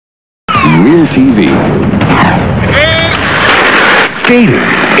Real TV. Skating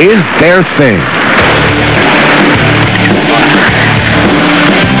is their thing.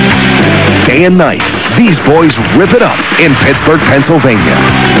 Day and night, these boys rip it up in Pittsburgh, Pennsylvania.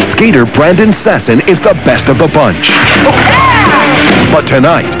 Skater Brandon Sasson is the best of the bunch. But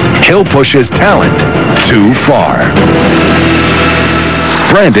tonight, he'll push his talent too far.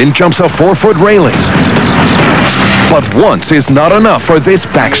 Brandon jumps a 4-foot railing. But once is not enough for this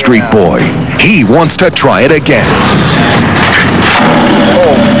backstreet boy. He wants to try it again.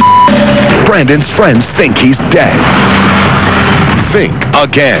 Brandon's friends think he's dead. Think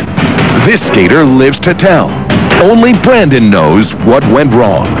again. This skater lives to tell. Only Brandon knows what went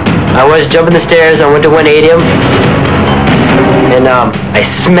wrong. I was jumping the stairs, I went to 180 and I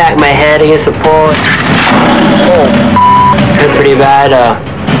smacked my head against the pole. Hurt pretty bad,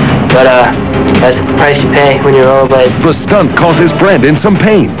 but that's the price you pay when you rollerblade. The stunt causes Brandon some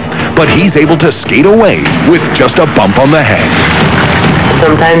pain, but he's able to skate away with just a bump on the head.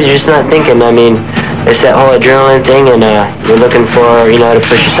 Sometimes you're just not thinking. I mean, it's that whole adrenaline thing, and you're looking for, to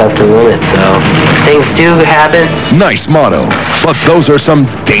push yourself to the limit. So things do happen. Nice motto, but those are some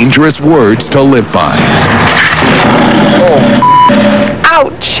dangerous words to live by.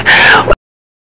 Ouch!